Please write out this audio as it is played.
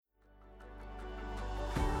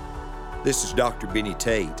This is Dr. Benny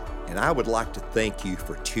Tate, and I would like to thank you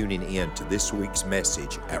for tuning in to this week's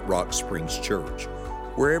message at Rock Springs Church.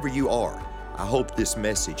 Wherever you are, I hope this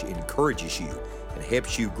message encourages you and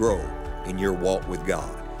helps you grow in your walk with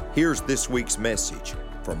God. Here's this week's message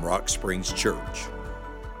from Rock Springs Church.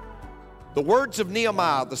 The words of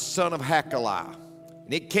Nehemiah, the son of Hakaliah.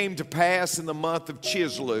 And it came to pass in the month of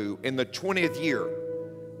Chislew, in the 20th year,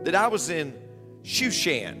 that I was in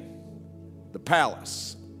Shushan, the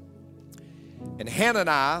palace. And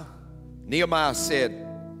Hananiah, Nehemiah said,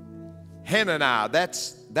 Hananiah,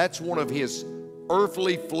 that's one of his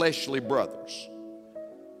earthly, fleshly brothers,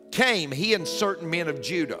 came, he and certain men of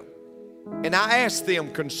Judah. And I asked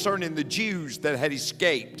them concerning the Jews that had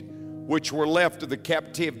escaped, which were left of the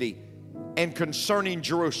captivity, and concerning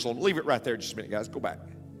Jerusalem. Leave it right there just a minute, guys. Go back.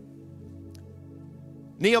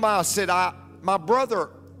 Nehemiah said, my brother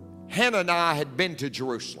Hananiah had been to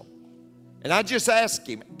Jerusalem. And I just asked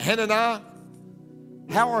him, Hananiah,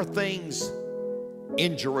 how are things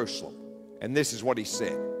in Jerusalem? And this is what he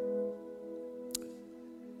said.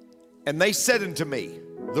 And they said unto me,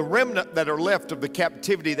 the remnant that are left of the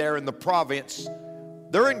captivity there in the province,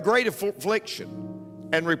 they're in great affliction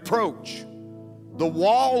and reproach. The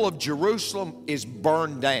wall of Jerusalem is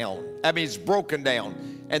burned down. It's broken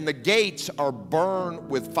down. And the gates are burned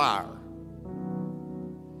with fire.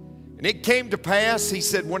 And it came to pass, he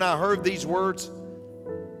said, when I heard these words,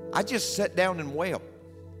 I just sat down and wept.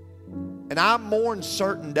 And I mourned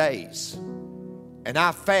certain days. And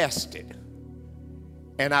I fasted.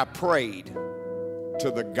 And I prayed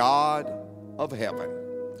to the God of heaven.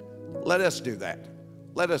 Let us do that.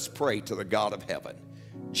 Let us pray to the God of heaven.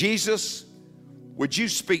 Jesus, would you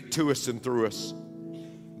speak to us and through us?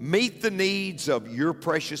 Meet the needs of your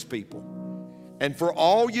precious people. And for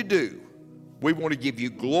all you do, we want to give you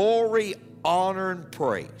glory, honor, and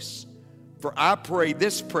praise. For I pray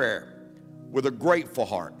this prayer with a grateful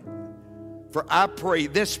heart. For I pray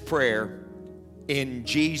this prayer in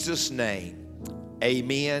Jesus' name.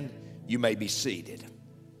 Amen. You may be seated.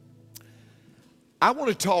 I want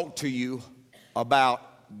to talk to you about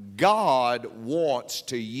God wants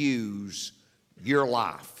to use your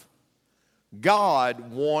life.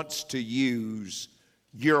 God wants to use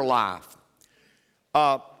your life.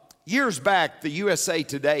 Years back, the USA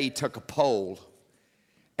Today took a poll,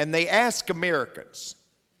 and they asked Americans,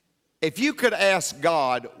 if you could ask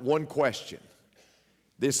God one question,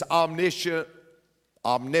 this omniscient,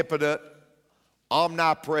 omnipotent,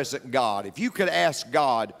 omnipresent God, if you could ask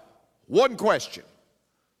God one question,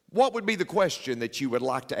 what would be the question that you would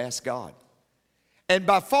like to ask God? And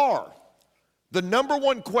by far, the number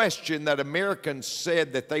one question that Americans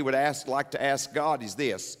said that they would like to ask God is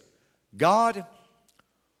this: God,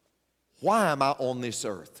 why am I on this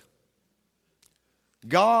earth?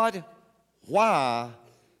 God, why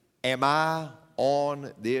am I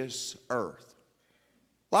on this earth?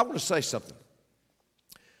 Well, I want to say something.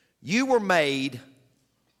 You were made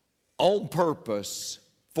on purpose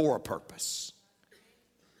for a purpose.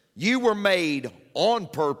 You were made on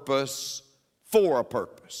purpose for a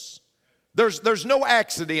purpose. There's no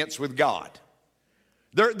accidents with God.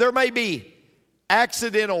 There may be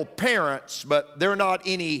accidental parents, but there are not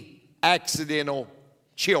any accidental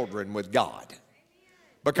children with God.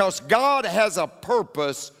 Because God has a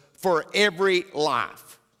purpose for every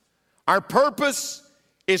life. Our purpose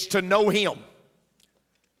is to know Him.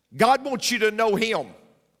 God wants you to know Him.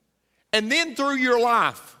 And then through your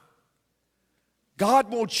life,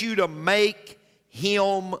 God wants you to make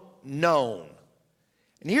Him known.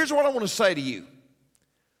 And here's what I want to say to you.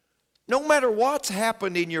 No matter what's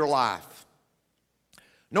happened in your life,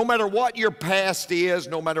 no matter what your past is,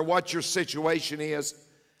 no matter what your situation is,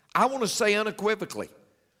 I want to say unequivocally,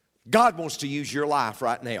 God wants to use your life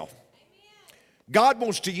right now. God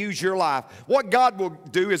wants to use your life. What God will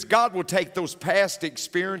do is God will take those past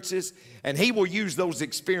experiences and He will use those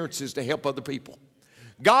experiences to help other people.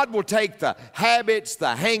 God will take the habits,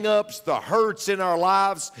 the hang-ups, the hurts in our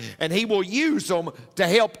lives, and He will use them to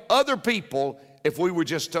help other people if we would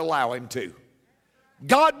just allow Him to.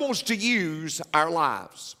 God wants to use our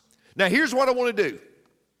lives. Now, here's what I want to do.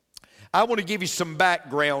 I want to give you some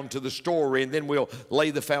background to the story, and then we'll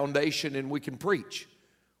lay the foundation and we can preach.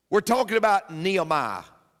 We're talking about Nehemiah,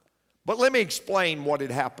 but let me explain what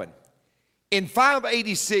had happened. In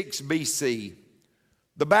 586 BC,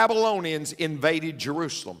 the Babylonians invaded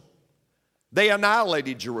Jerusalem. They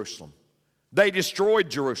annihilated Jerusalem. They destroyed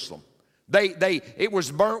Jerusalem. It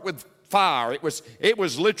was burnt with fire. It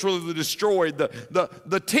was literally destroyed.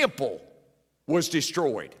 The temple was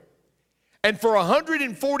destroyed. And for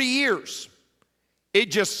 140 years, it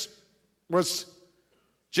just was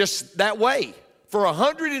just that way. for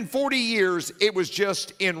 140 years, it was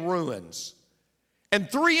just in ruins.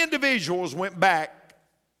 And 3 individuals went back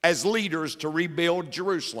as leaders to rebuild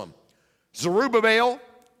Jerusalem. Zerubbabel,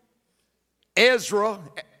 Ezra,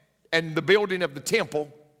 and the building of the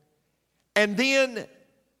temple, and then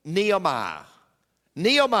Nehemiah.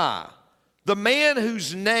 Nehemiah, the man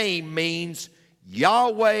whose name means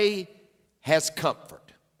Yahweh has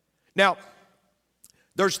comfort. Now,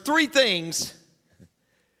 there's 3 things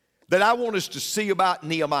that I want us to see about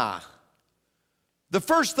Nehemiah. The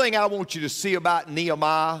first thing I want you to see about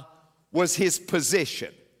Nehemiah was his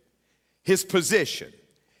position. His position.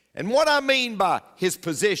 And what I mean by his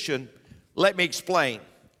position, let me explain.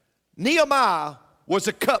 Nehemiah was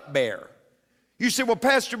a cupbearer. You say, well,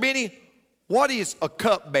 Pastor Benny, what is a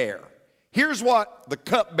cupbearer? Here's what the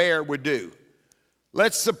cupbearer would do.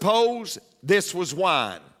 Let's suppose this was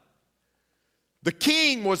wine. The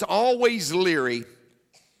king was always leery.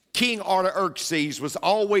 King Artaxerxes was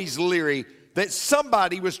always leery that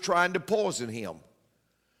somebody was trying to poison him.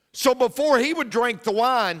 So before he would drink the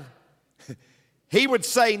wine, he would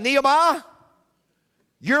say, Nehemiah,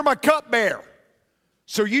 you're my cupbearer,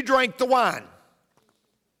 so you drink the wine.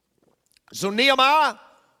 So Nehemiah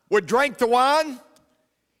would drink the wine.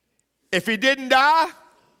 If he didn't die,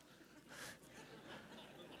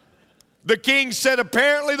 the king said,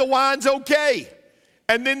 apparently the wine's okay.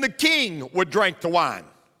 And then the king would drink the wine.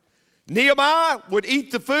 Nehemiah would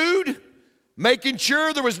eat the food, making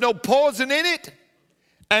sure there was no poison in it.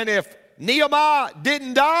 And if Nehemiah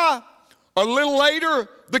didn't die, a little later,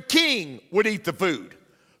 the king would eat the food.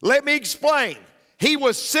 Let me explain. He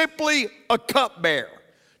was simply a cupbearer.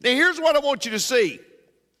 Now, here's what I want you to see.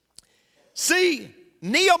 See,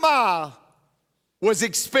 Nehemiah was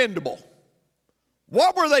expendable.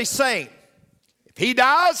 What were they saying? If he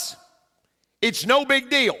dies, it's no big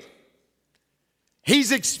deal.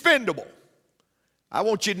 He's expendable. I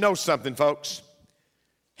want you to know something, folks.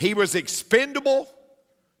 He was expendable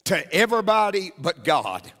to everybody but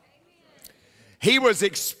God. He was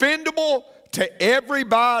expendable to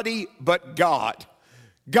everybody but God.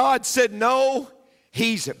 God said, no,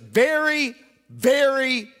 he's very,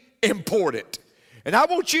 very important. And I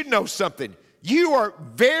want you to know something. You are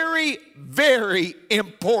very, very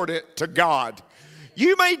important to God.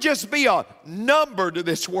 You may just be a number to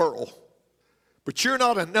this world, but you're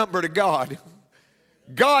not a number to God.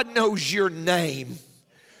 God knows your name.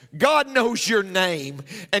 God knows your name,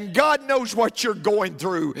 and God knows what you're going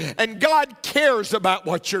through, and God cares about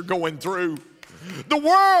what you're going through. The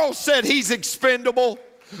world said he's expendable.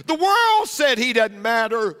 The world said he doesn't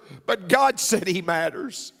matter, but God said he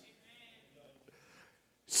matters.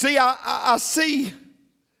 See, I see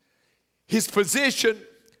his position,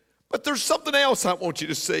 but there's something else I want you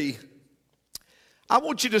to see. I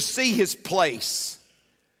want you to see his place.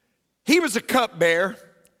 He was a cupbearer.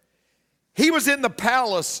 He was in the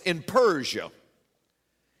palace in Persia.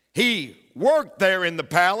 He worked there in the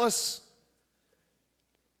palace,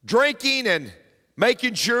 drinking and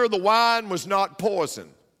making sure the wine was not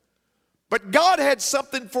poisoned. But God had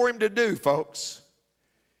something for him to do, folks.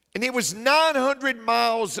 And it was 900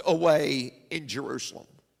 miles away in Jerusalem.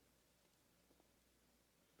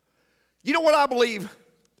 You know what I believe?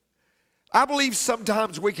 I believe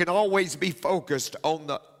sometimes we can always be focused on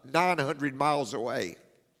the 900 miles away.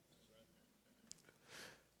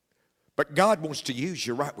 But God wants to use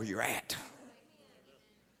you right where you're at.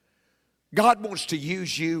 God wants to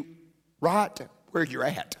use you right where you're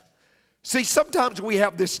at. See, sometimes we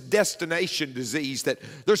have this destination disease that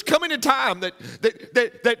there's coming a time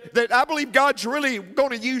that I believe God's really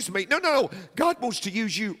going to use me. No. God wants to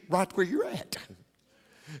use you right where you're at.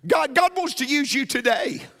 God wants to use you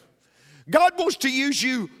today. God wants to use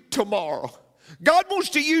you tomorrow. God wants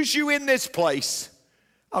to use you in this place.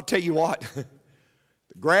 I'll tell you what, the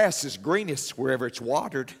grass is greenest wherever it's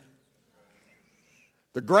watered.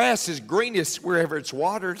 The grass is greenest wherever it's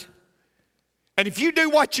watered. And if you do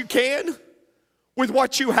what you can with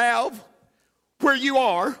what you have, where you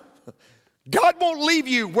are, God won't leave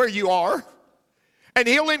you where you are, and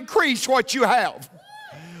He'll increase what you have.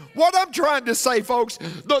 What I'm trying to say, folks,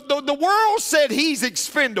 the world said he's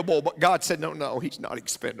expendable, but God said, no, he's not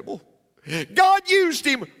expendable. God used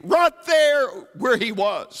him right there where he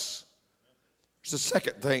was. There's a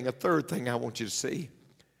second thing, a third thing I want you to see,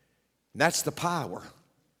 and that's the power.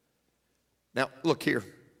 Now, look here.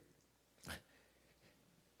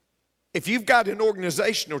 If you've got an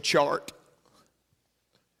organizational chart,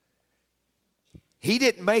 he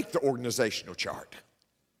didn't make the organizational chart.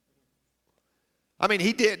 I mean,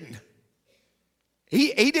 he didn't.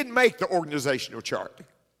 He didn't make the organizational chart.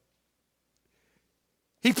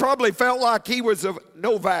 He probably felt like he was of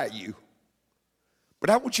no value. But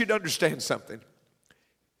I want you to understand something.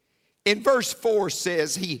 In verse 4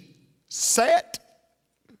 says, he sat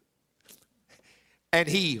and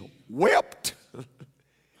he wept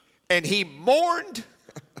and he mourned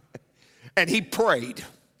and he prayed.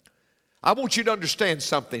 I want you to understand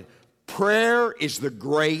something. Prayer is the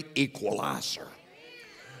great equalizer.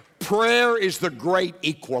 Prayer is the great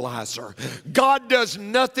equalizer. God does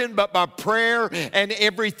nothing but by prayer and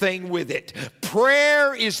everything with it.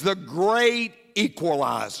 Prayer is the great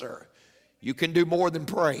equalizer. You can do more than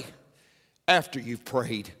pray after you've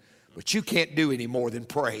prayed, but you can't do any more than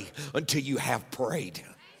pray until you have prayed.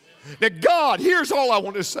 Now, God, here's all I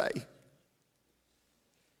want to say.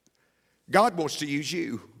 God wants to use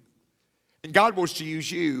you, and God wants to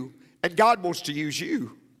use you, and God wants to use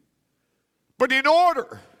you. But in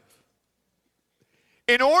order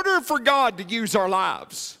for God to use our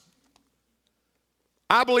lives,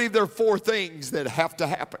 I believe there are 4 things that have to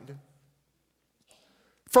happen.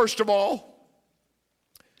 First of all,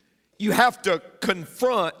 you have to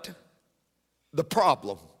confront the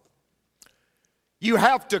problem. You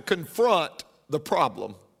have to confront the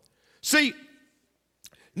problem. See,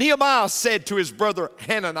 Nehemiah said to his brother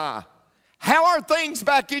Hananiah, how are things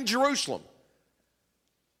back in Jerusalem?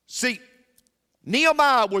 See,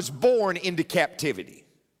 Nehemiah was born into captivity.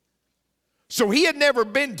 So he had never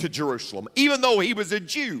been to Jerusalem, even though he was a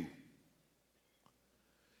Jew.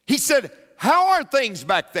 He said, how are things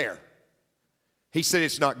back there? He said,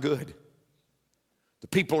 it's not good. The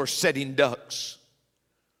people are setting ducks.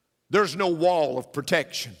 There's no wall of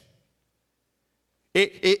protection.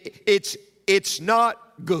 It's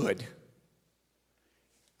not good.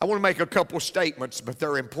 I want to make a couple of statements, but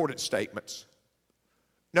they're important statements.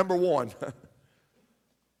 Number 1,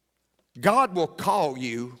 God will call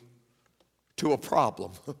you to a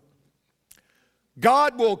problem.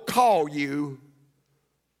 God will call you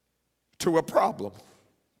to a problem.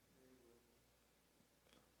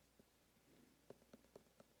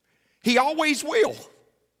 He always will.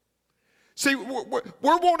 See, we're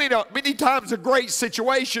wanting many times a great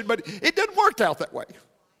situation, but it doesn't work out that way.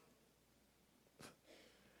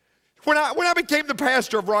 When I became the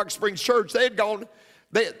pastor of Rock Springs Church, they had gone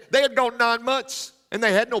 9 months and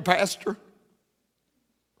they had no pastor.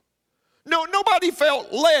 No, nobody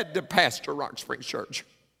felt led to pastor Rock Springs Church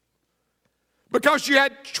because you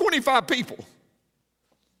had 25 people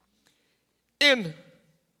in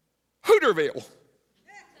Hooterville.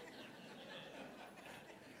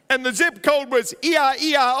 And the zip code was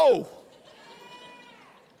EIEIO.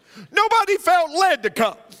 Nobody felt led to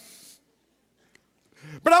come.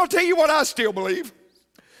 But I'll tell you what I still believe.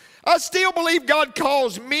 I still believe God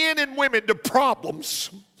calls men and women to problems.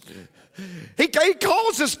 He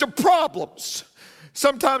calls us to problems.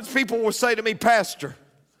 Sometimes people will say to me, Pastor,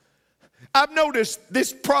 I've noticed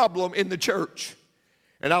this problem in the church.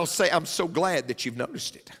 And I'll say, I'm so glad that you've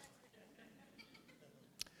noticed it.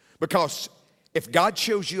 Because if God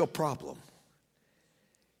shows you a problem,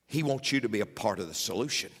 He wants you to be a part of the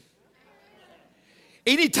solution.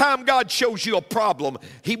 Anytime God shows you a problem,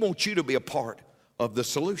 He wants you to be a part of the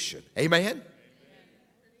solution. Amen?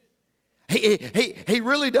 He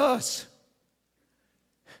really does.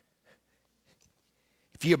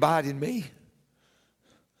 If you abide in me,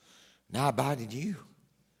 and I abide in you,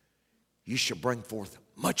 you shall bring forth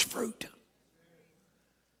much fruit.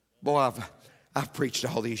 Boy, I've preached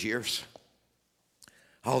all these years,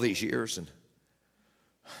 and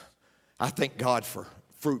I thank God for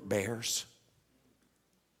fruit bearers.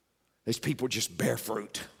 These people just bear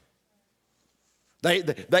fruit.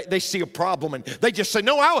 They see a problem and they just say,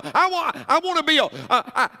 "No, I want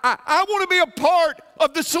to be a part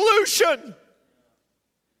of the solution."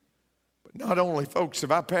 But not only, folks,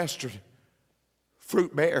 have I pastored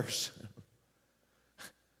fruit bearers,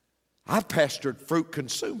 I've pastored fruit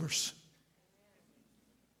consumers.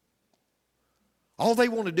 All they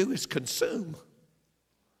want to do is consume.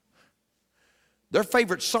 Their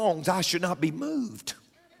favorite songs, "I Should Not Be Moved."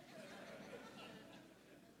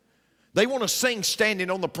 They want to sing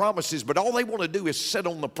standing on the promises, but all they want to do is sit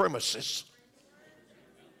on the premises.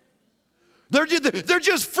 They're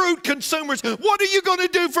just fruit consumers. What are you going to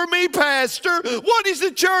do for me, Pastor? What is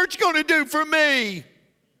the church going to do for me?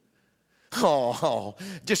 Oh,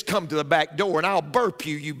 just come to the back door and I'll burp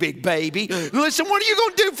you, you big baby. Listen, what are you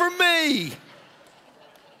going to do for me?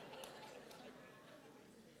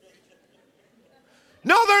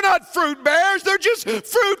 No, they're not fruit bearers. They're just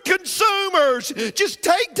fruit consumers. Just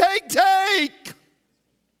take.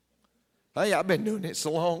 Hey, I've been doing it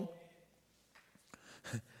so long.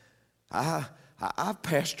 I've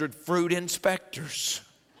pastored fruit inspectors.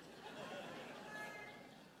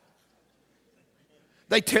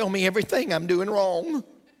 They tell me everything I'm doing wrong.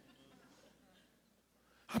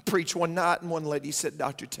 I preached one night and one lady said,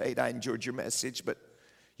 Dr. Tate, I enjoyed your message, but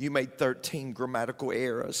you made 13 grammatical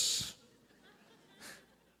errors.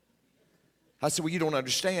 I said, well, you don't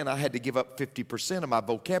understand. I had to give up 50% of my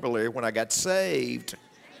vocabulary when I got saved.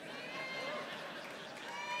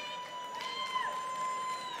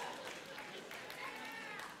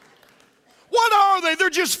 What are they? They're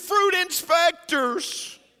just fruit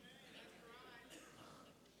inspectors.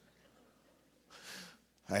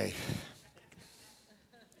 Hey,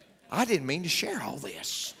 I didn't mean to share all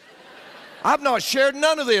this. I've not shared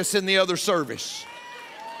none of this in the other service.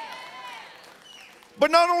 But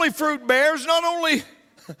not only fruit bearers, not only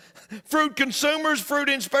fruit consumers, fruit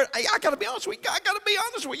inspectors. Hey, I got to be honest with you. I got to be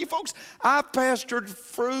honest with you, folks. I pastored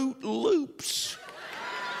Fruit Loops.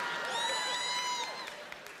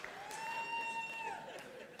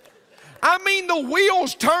 I mean, the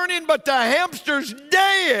wheel's turning, but the hamster's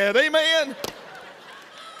dead. Amen.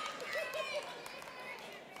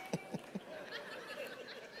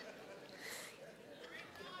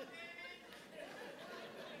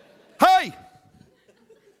 Hey!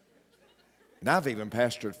 And I've even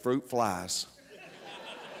pastored fruit flies.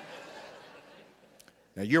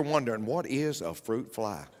 Now you're wondering, what is a fruit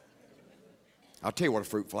fly? I'll tell you what a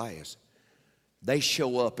fruit fly is. They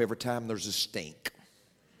show up every time there's a stink.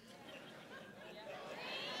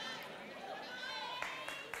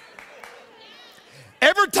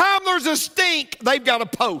 Every time there's a stink, they've got a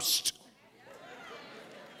post.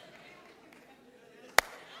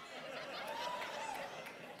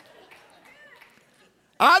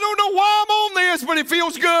 I don't know why I'm on this, but it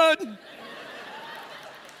feels good.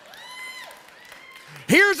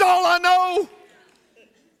 Here's all I know.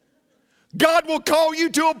 God will call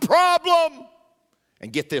you to a problem.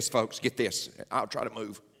 And get this, folks, get this. I'll try to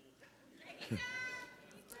move.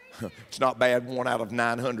 It's not bad, 1 out of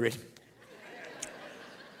 900.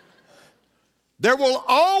 There will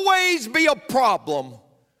always be a problem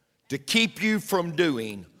to keep you from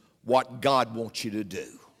doing what God wants you to do.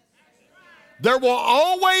 There will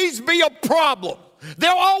always be a problem.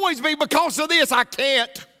 There'll always be, because of this, I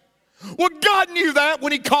can't. Well, God knew that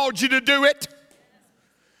when he called you to do it.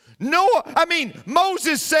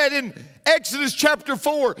 Moses said in Exodus chapter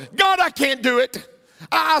 4, God, I can't do it.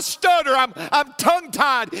 I stutter, I'm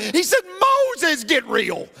tongue-tied. He said, Moses, get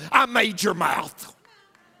real. I made your mouth.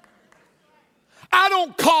 I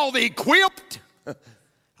don't call the equipped.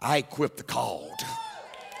 I equip the called.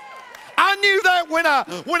 I knew that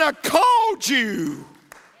when I called you.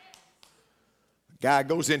 A guy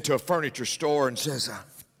goes into a furniture store and says,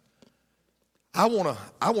 I want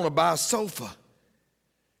to buy a sofa.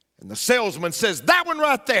 And the salesman says, that one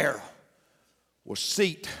right there will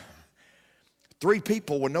seat 3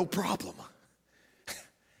 people with no problem.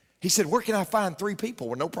 He said, where can I find 3 people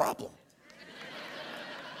with no problem?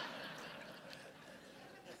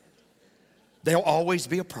 There'll always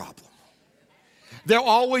be a problem. There'll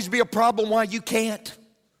always be a problem why you can't.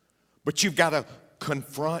 But you've got to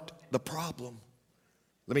confront the problem.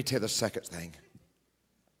 Let me tell you the second thing.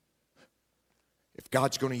 If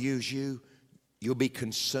God's going to use you, you'll be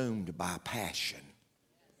consumed by passion.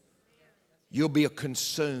 You'll be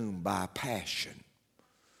consumed by passion.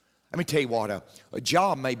 Let me tell you what, a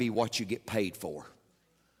job may be what you get paid for,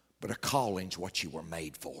 but a calling's what you were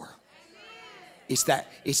made for. It's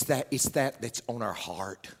that that's on our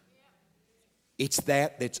heart. It's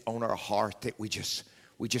that's on our heart that we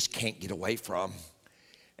just can't get away from.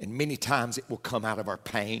 And many times it will come out of our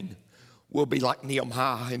pain. We'll be like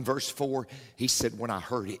Nehemiah in verse 4. He said, when I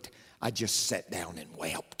heard it, I just sat down and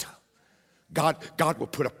wept. God will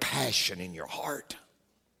put a passion in your heart.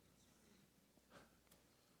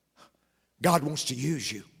 God wants to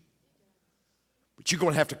use you. But you're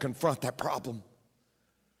going to have to confront that problem.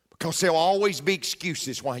 Because there'll always be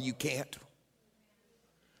excuses why you can't.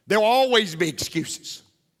 There'll always be excuses.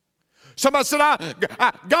 Somebody said,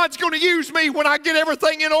 God's going to use me when I get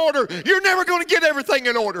everything in order. You're never going to get everything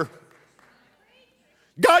in order.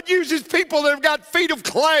 God uses people that have got feet of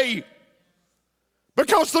clay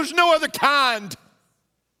because there's no other kind.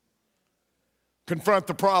 Confront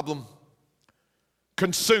the problem.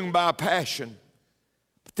 Consumed by passion.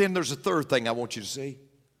 But then there's a third thing I want you to see.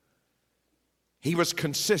 He was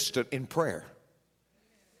consistent in prayer.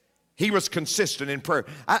 He was consistent in prayer.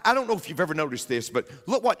 I don't know if you've ever noticed this, but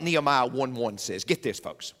look what Nehemiah 1:1 says. Get this,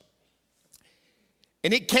 folks.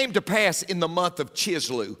 And it came to pass in the month of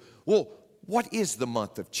Chislew. Well, what is the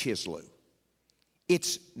month of Chislew?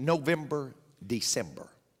 It's November, December.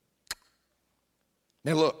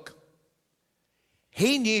 Now look,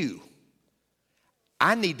 he knew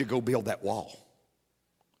I need to go build that wall.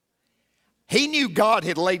 He knew God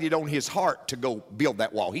had laid it on his heart to go build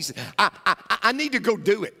that wall. He said, I need to go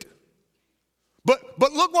do it. But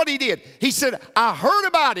look what he did. He said, I heard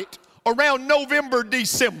about it around November,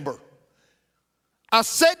 December. I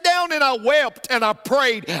sat down and I wept and I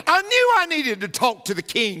prayed. I knew I needed to talk to the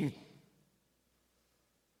king.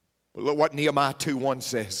 But look what Nehemiah 2:1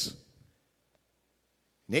 says.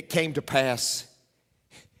 And it came to pass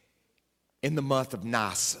in the month of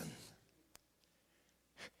Nisan,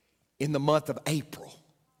 in the month of April,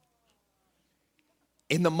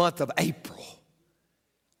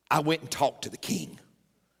 I went and talked to the king.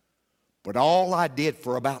 But all I did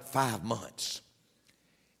for about 5 months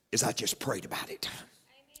is I just prayed about it. Amen.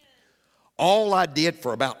 All I did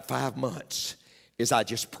for about 5 months is I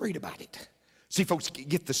just prayed about it. See, folks,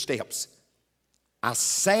 get the steps. I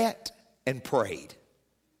sat and prayed.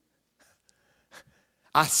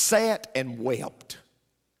 I sat and wept.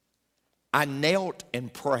 I knelt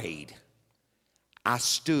and prayed. I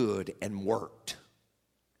stood and worked.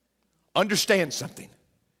 Understand something.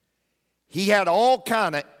 He had all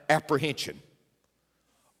kind of apprehension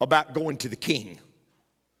about going to the king.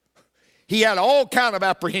 He had all kind of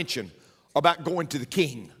apprehension about going to the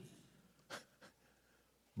king.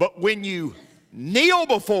 But when you kneel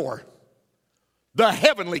before the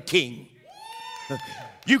heavenly king,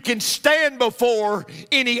 you can stand before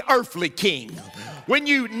any earthly king. When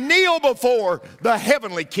you kneel before the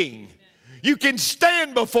heavenly king, you can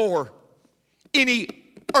stand before any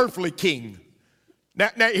earthly king. Now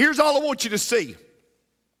here's all I want you to see.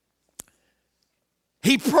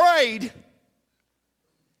 He prayed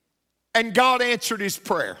and God answered his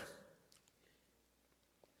prayer.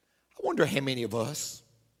 I wonder how many of us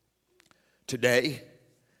today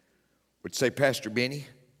would say, Pastor Benny,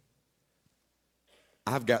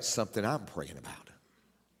 I've got something I'm praying about.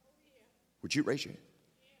 Would you raise your hand?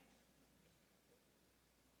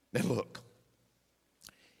 Now look,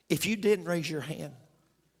 if you didn't raise your hand,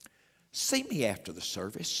 see me after the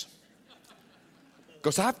service.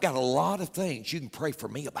 Because I've got a lot of things you can pray for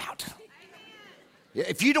me about.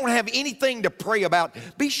 If you don't have anything to pray about,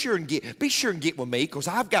 be sure and get with me, because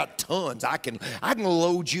I've got tons. I can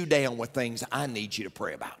load you down with things I need you to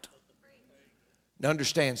pray about. Now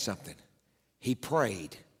understand something. He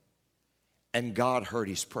prayed and God heard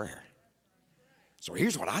his prayer. So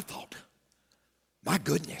here's what I thought. My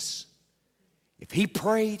goodness, if he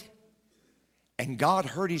prayed and God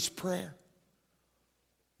heard his prayer,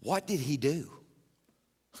 what did he do?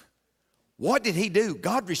 What did he do?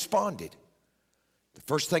 God responded. The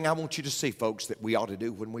first thing I want you to see, folks, that we ought to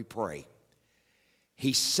do when we pray,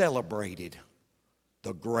 he celebrated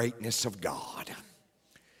the greatness of God.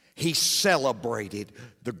 He celebrated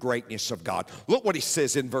the greatness of God. Look what he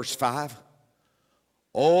says in verse 5.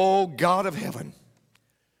 Oh, God of heaven,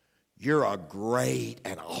 you're a great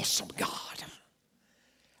and awesome God.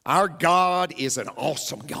 Our God is an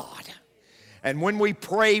awesome God. And when we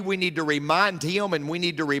pray, we need to remind him and we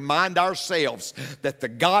need to remind ourselves that the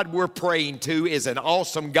God we're praying to is an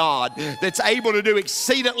awesome God that's able to do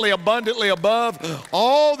exceedingly abundantly above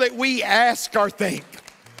all that we ask or think.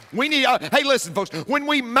 We need, hey, listen, folks, when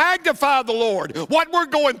we magnify the Lord, what we're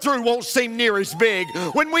going through won't seem near as big.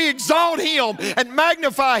 When we exalt him and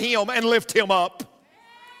magnify him and lift him up.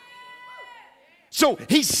 So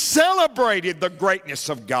he celebrated the greatness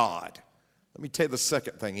of God. Let me tell you the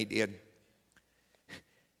second thing he did.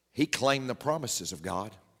 He claimed the promises of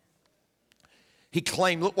God. He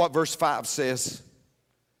claimed, look what verse 5 says.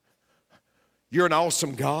 You're an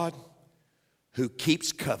awesome God who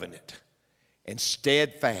keeps covenant and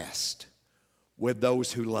steadfast with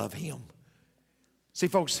those who love him. See,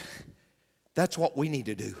 folks, that's what we need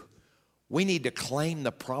to do. We need to claim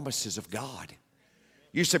the promises of God.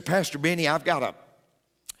 You say, Pastor Benny, I've got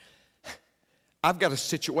a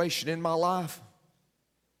situation in my life,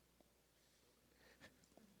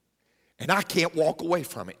 and I can't walk away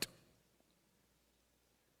from it.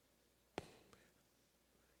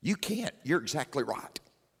 You can't. You're exactly right.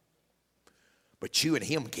 But you and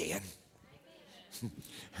him can.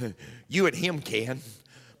 You and him can,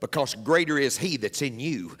 because greater is he that's in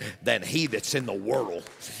you than he that's in the world.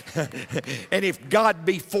 And if God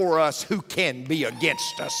be for us, who can be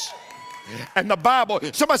against us? And the Bible,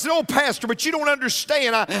 somebody said, oh, Pastor, but you don't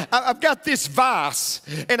understand. I've got this vice,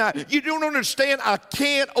 and you don't understand. I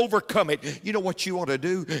can't overcome it. You know what you ought to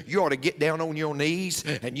do? You ought to get down on your knees,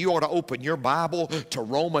 and you ought to open your Bible to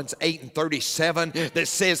Romans 8:37 that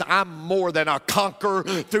says, I'm more than a conqueror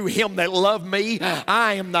through him that loved me.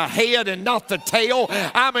 I am the head and not the tail.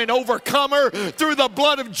 I'm an overcomer through the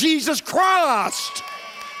blood of Jesus Christ.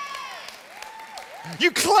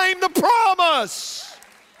 You claim the promise.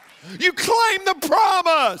 You claim the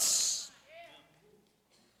promise.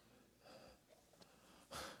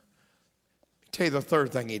 Tell you the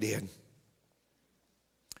third thing he did.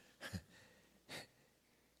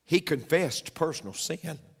 He confessed personal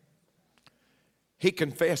sin. He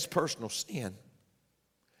confessed personal sin.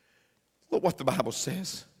 Look what the Bible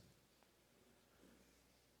says.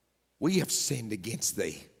 We have sinned against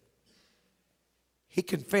thee. He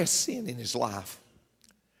confessed sin in his life.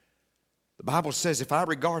 The Bible says, if I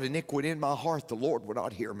regard iniquity in my heart, the Lord will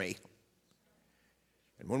not hear me.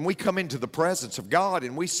 And when we come into the presence of God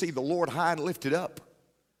and we see the Lord high and lifted up,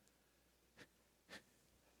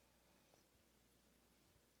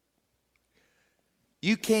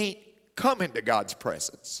 you can't come into God's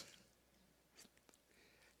presence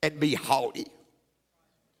and be haughty.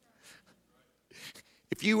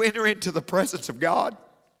 If you enter into the presence of God,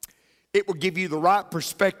 it will give you the right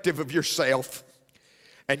perspective of yourself.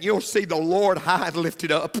 And you'll see the Lord high and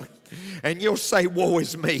lifted up. And you'll say, woe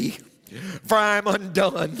is me, for I am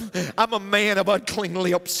undone. I'm a man of unclean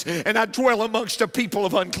lips, and I dwell amongst a people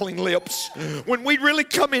of unclean lips. When we really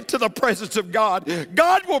come into the presence of God,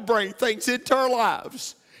 God will bring things into our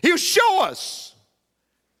lives. He'll show us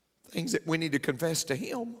things that we need to confess to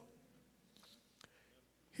Him.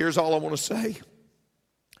 Here's all I want to say.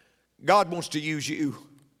 God wants to use you,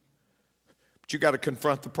 but you got to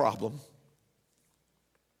confront the problem.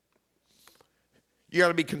 You got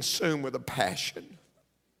to be consumed with a passion.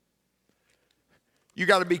 You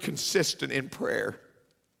got to be consistent in prayer.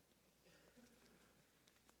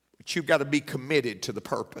 But you've got to be committed to the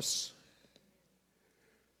purpose.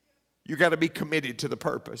 You got to be committed to the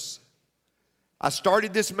purpose. I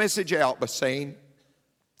started this message out by saying,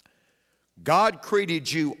 God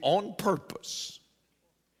created you on purpose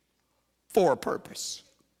for a purpose.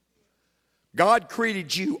 God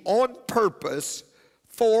created you on purpose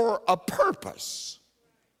for a purpose.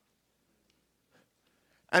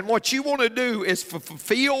 And what you want to do is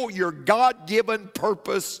fulfill your God-given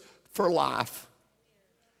purpose for life.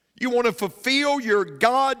 You want to fulfill your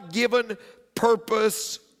God-given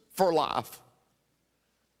purpose for life.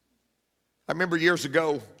 I remember years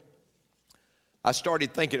ago, I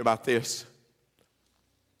started thinking about this.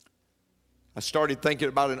 I started thinking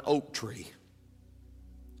about an oak tree.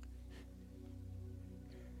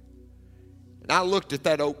 And I looked at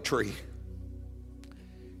that oak tree.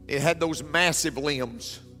 It had those massive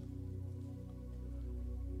limbs.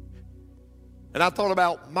 And I thought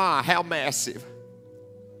about, how massive.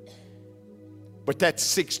 But that's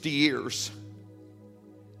 60 years.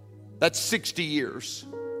 That's 60 years.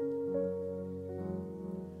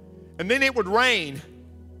 And then it would rain.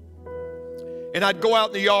 And I'd go out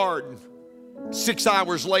in the yard. And 6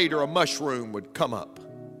 hours later, a mushroom would come up.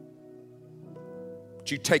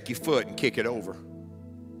 But you'd take your foot and kick it over.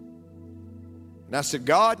 And I said,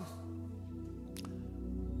 God,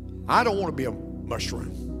 I don't want to be a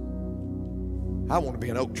mushroom. I want to be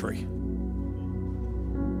an oak tree.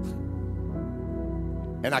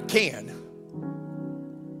 And I can.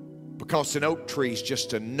 Because an oak tree is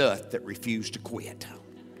just a nut that refused to quit.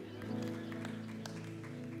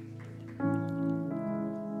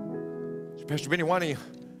 Pastor Benny,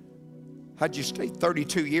 how'd you stay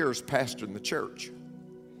 32 years pastoring the church?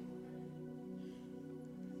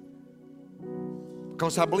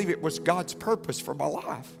 Because I believe it was God's purpose for my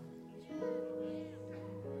life.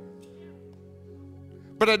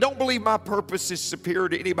 But I don't believe my purpose is superior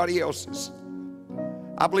to anybody else's.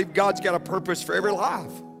 I believe God's got a purpose for every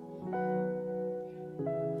life.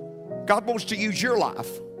 God wants to use your life.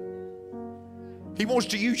 He wants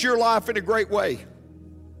to use your life in a great way.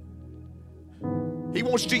 He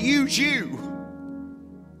wants to use you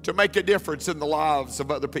to make a difference in the lives of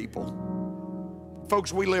other people.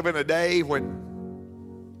 Folks, we live in a day when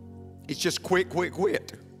it's just quit.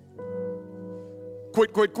 Quit.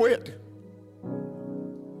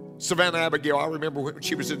 Savannah Abigail, I remember when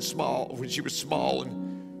she was small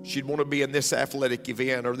and she'd want to be in this athletic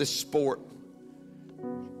event or this sport.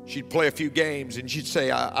 She'd play a few games and she'd say,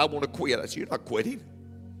 I want to quit. I said, you're not quitting.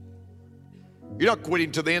 You're not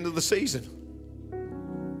quitting till the end of the season.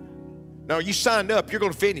 No, you signed up. You're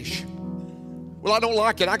going to finish. Well, I don't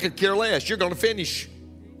like it. I could care less. You're going to finish.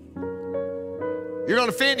 You're going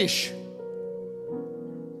to finish.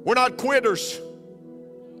 We're not quitters.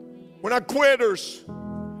 We're not quitters.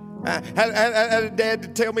 I had a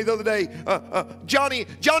dad tell me the other day, Johnny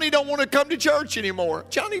don't want to come to church anymore.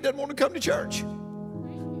 Johnny doesn't want to come to church.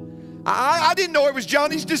 I didn't know it was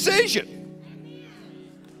Johnny's decision.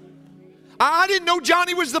 I didn't know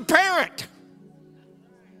Johnny was the parent.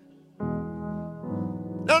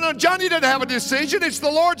 No, Johnny doesn't have a decision. It's the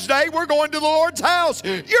Lord's day. We're going to the Lord's house.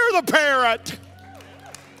 You're the parent.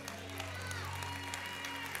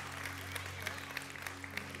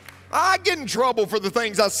 I get in trouble for the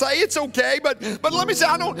things I say. It's okay, but let me say,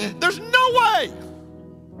 there's no way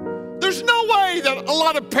that a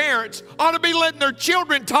lot of parents ought to be letting their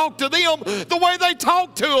children talk to them the way they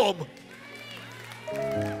talk to them.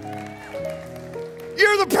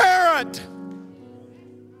 You're the parent.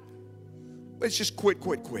 Let's just quit.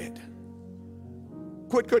 Quit.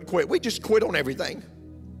 We just quit on everything.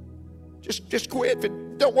 Just quit. If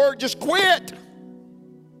it don't work, just quit.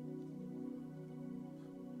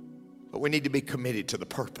 But we need to be committed to the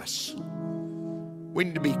purpose. We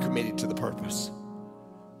need to be committed to the purpose.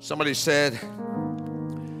 Somebody said,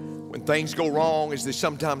 when things go wrong, as they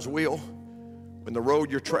sometimes will, when the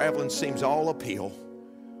road you're traveling seems all uphill,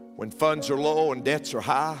 when funds are low and debts are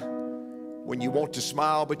high, when you want to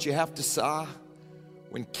smile but you have to sigh,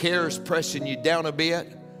 when care is pressing you down a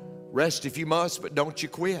bit, rest if you must, but don't you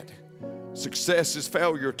quit. Success is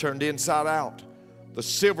failure turned inside out, the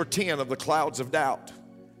silver tin of the clouds of doubt.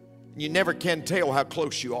 You never can tell how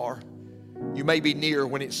close you are. You may be near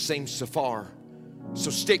when it seems so far. So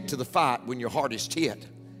stick to the fight when your hardest hit.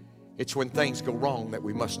 It's when things go wrong that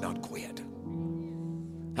we must not quit.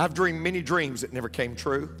 I've dreamed many dreams that never came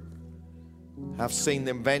true. I've seen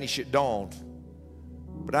them vanish at dawn.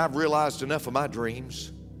 But I've realized enough of my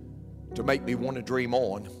dreams to make me want to dream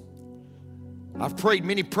on. I've prayed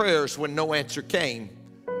many prayers when no answer came.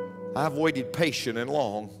 I've waited patient and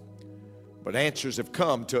long. But answers have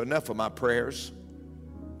come to enough of my prayers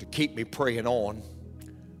to keep me praying on.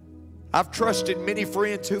 I've trusted many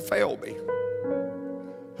friends who failed me,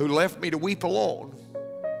 who left me to weep alone.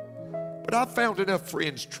 But I've found enough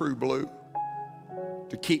friends true blue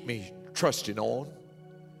to keep me trusting on.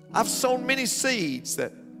 I've sown many seeds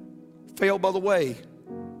that fell by the way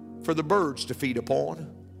for the birds to feed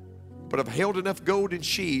upon. But I've held enough golden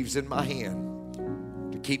sheaves in my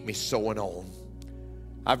hand to keep me sowing on.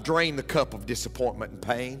 I've drained the cup of disappointment and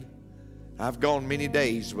pain. I've gone many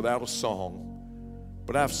days without a song,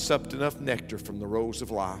 but I've supped enough nectar from the rose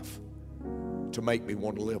of life to make me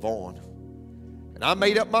want to live on. And I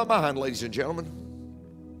made up my mind, ladies and gentlemen.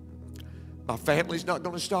 My family's not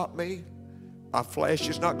going to stop me. My flesh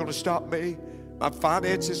is not going to stop me. My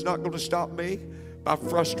finances is not going to stop me. My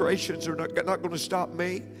frustrations are not going to stop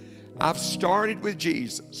me. I've started with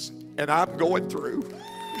Jesus, and I'm going through.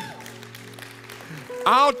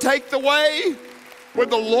 I'll take the way with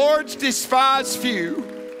the Lord's despised few.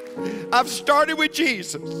 I've started with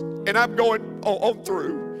Jesus, and I'm going on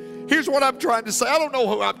through. Here's what I'm trying to say. I don't know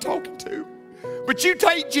who I'm talking to, but you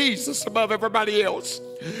take Jesus above everybody else.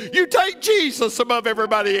 You take Jesus above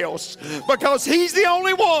everybody else because He's the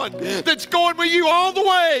only one that's going with you all the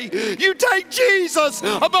way. You take Jesus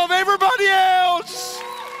above everybody else.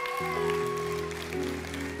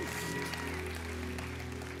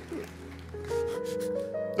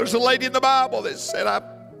 There's a lady in the Bible that said, I've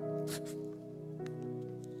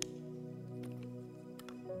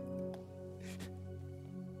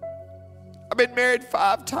been married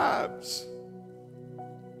 5 times.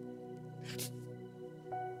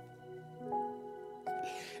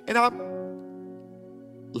 And I'm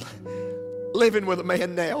living with a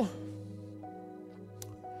man now.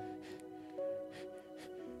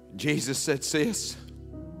 Jesus said, sis,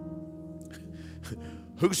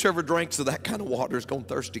 whosoever drinks of that kind of water is going to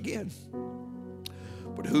thirst again.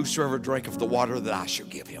 But whosoever drinketh the water that I shall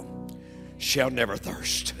give him shall never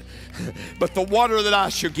thirst. But the water that I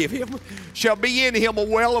shall give him shall be in him a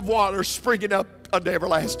well of water springing up unto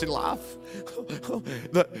everlasting life.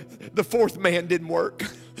 The 4th man didn't work.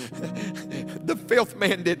 The 5th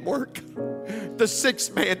man didn't work. The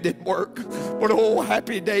 6th man didn't work. But oh,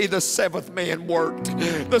 happy day, the 7th man worked.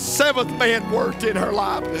 The 7th man worked in her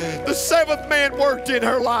life. The 7th man worked in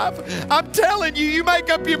her life. I'm telling you, you make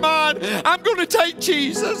up your mind, I'm going to take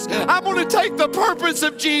Jesus. I'm going to take the purpose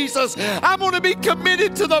of Jesus. I'm going to be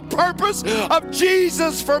committed to the purpose of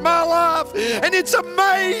Jesus for my life. And it's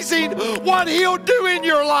amazing what He'll do in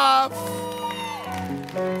your life.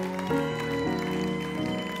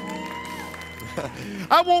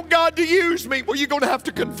 I want God to use me. Well, you're going to have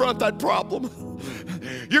to confront that problem.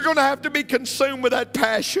 You're going to have to be consumed with that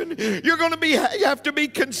passion. You're going to have to be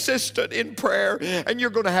consistent in prayer, and you're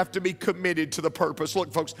going to have to be committed to the purpose.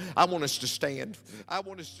 Look, folks, I want us to stand.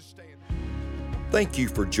 Thank you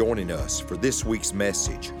for joining us for this week's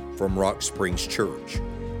message from Rock Springs Church.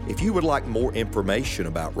 If you would like more information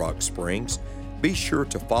about Rock Springs, be sure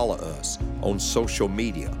to follow us on social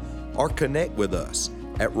media or connect with us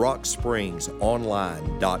at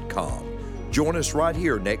rockspringsonline.com. Join us right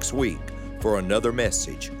here next week for another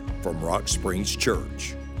message from Rock Springs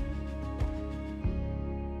Church.